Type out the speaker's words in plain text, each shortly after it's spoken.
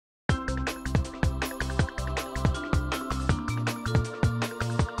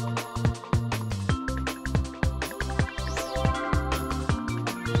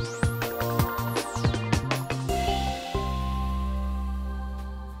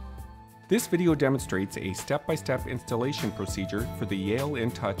This video demonstrates a step-by-step installation procedure for the Yale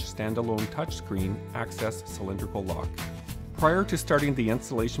InTouch standalone touchscreen access cylindrical lock. Prior to starting the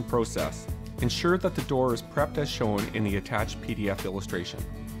installation process, ensure that the door is prepped as shown in the attached PDF illustration.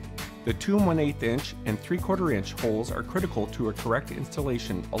 The 2 1/8 inch and 3/4 inch holes are critical to a correct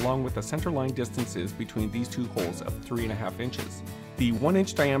installation, along with the centerline distances between these two holes of 3.5 inches. The 1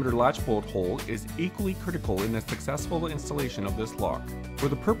 inch diameter latch bolt hole is equally critical in the successful installation of this lock. For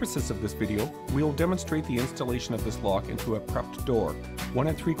the purposes of this video, we will demonstrate the installation of this lock into a prepped door,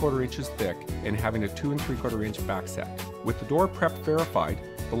 1 3/4 inches thick and having a 2 3/4 inch back set. With the door prep verified,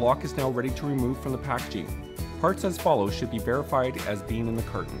 the lock is now ready to remove from the packaging. Parts as follows should be verified as being in the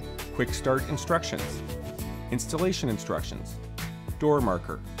carton. Quick start instructions, installation instructions, door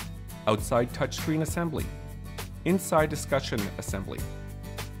marker, outside touchscreen assembly, inside discussion assembly,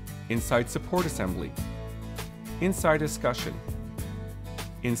 inside support assembly, inside discussion,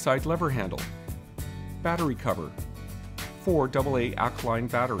 inside lever handle, battery cover, 4 AA alkaline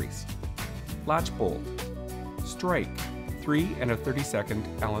batteries, latch bolt, strike, 3 1/32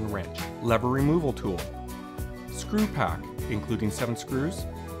 Allen wrench, lever removal tool, screw pack including 7 screws,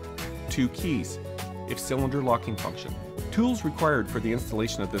 2 keys, if cylinder locking function. Tools required for the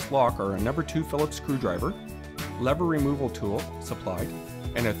installation of this lock are a No. 2 Phillips screwdriver, lever removal tool supplied,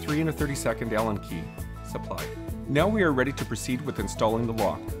 and a 3 1/32 Allen key supplied. Now we are ready to proceed with installing the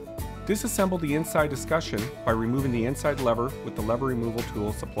lock. Disassemble the inside discussion by removing the inside lever with the lever removal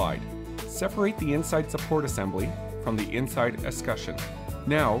tool supplied. Separate the inside support assembly from the inside escutcheon.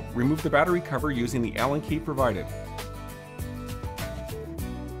 Now remove the battery cover using the Allen key provided.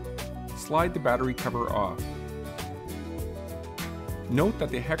 Slide the battery cover off. Note that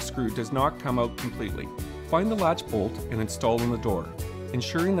the hex screw does not come out completely. Find the latch bolt and install in the door,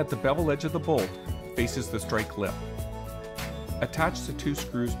 ensuring that the bevel edge of the bolt faces the strike lip. Attach the 2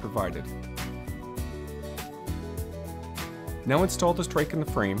 screws provided. Now install the strike in the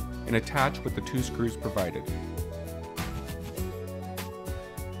frame and attach with the 2 screws provided.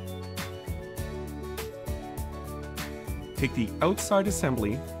 Take the outside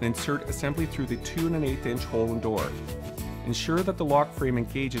assembly and insert assembly through the 2 1/8 inch hole in door. Ensure that the lock frame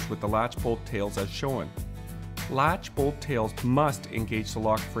engages with the latch bolt tails as shown. Latch bolt tails must engage the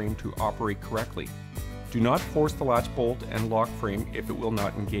lock frame to operate correctly. Do not force the latch bolt and lock frame if it will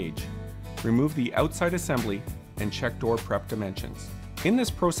not engage. Remove the outside assembly and check door prep dimensions. In this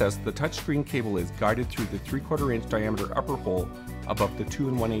process, the touchscreen cable is guided through the 3/4 inch diameter upper hole above the 2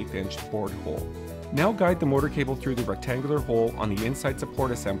 1/8 inch board hole. Now guide the motor cable through the rectangular hole on the inside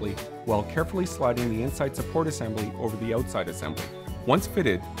support assembly while carefully sliding the inside support assembly over the outside assembly. Once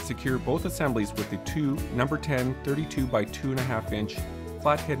fitted, secure both assemblies with the 2 No. 10 32 by 2.5 inch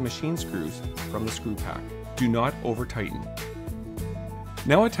flathead machine screws from the screw pack. Do not over tighten.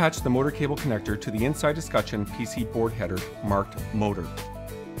 Now attach the motor cable connector to the inside escutcheon PC board header marked motor.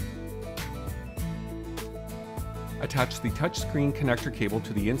 Attach the touchscreen connector cable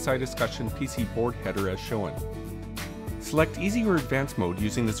to the inside escutcheon PC board header as shown. Select Easy or Advanced mode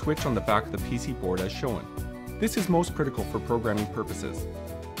using the switch on the back of the PC board as shown. This is most critical for programming purposes.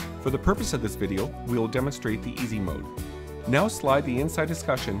 For the purpose of this video, we will demonstrate the Easy mode. Now slide the inside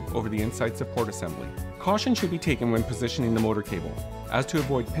discussion over the inside support assembly. Caution should be taken when positioning the motor cable, as to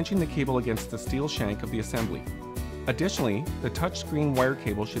avoid pinching the cable against the steel shank of the assembly. Additionally, the touchscreen wire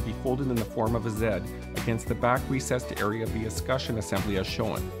cable should be folded in the form of a Z against the back recessed area of the escutcheon assembly as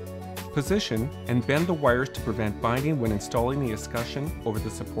shown. Position and bend the wires to prevent binding when installing the escutcheon over the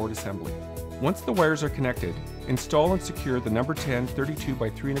support assembly. Once the wires are connected, install and secure the No. 10 32 by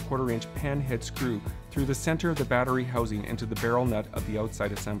 3 1/4 inch pan head screw through the center of the battery housing into the barrel nut of the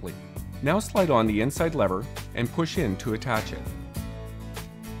outside assembly. Now slide on the inside lever and push in to attach it.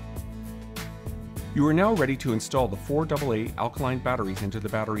 You are now ready to install the 4 AA alkaline batteries into the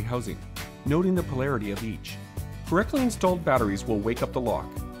battery housing, noting the polarity of each. Correctly installed batteries will wake up the lock,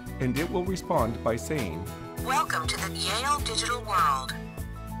 and it will respond by saying, "Welcome to the Yale digital world."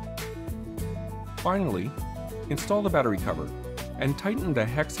 Finally, install the battery cover and tighten the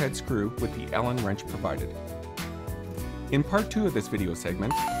hex head screw with the Allen wrench provided. In part 2 of this video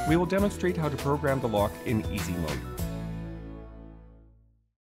segment, we will demonstrate how to program the lock in Easy mode.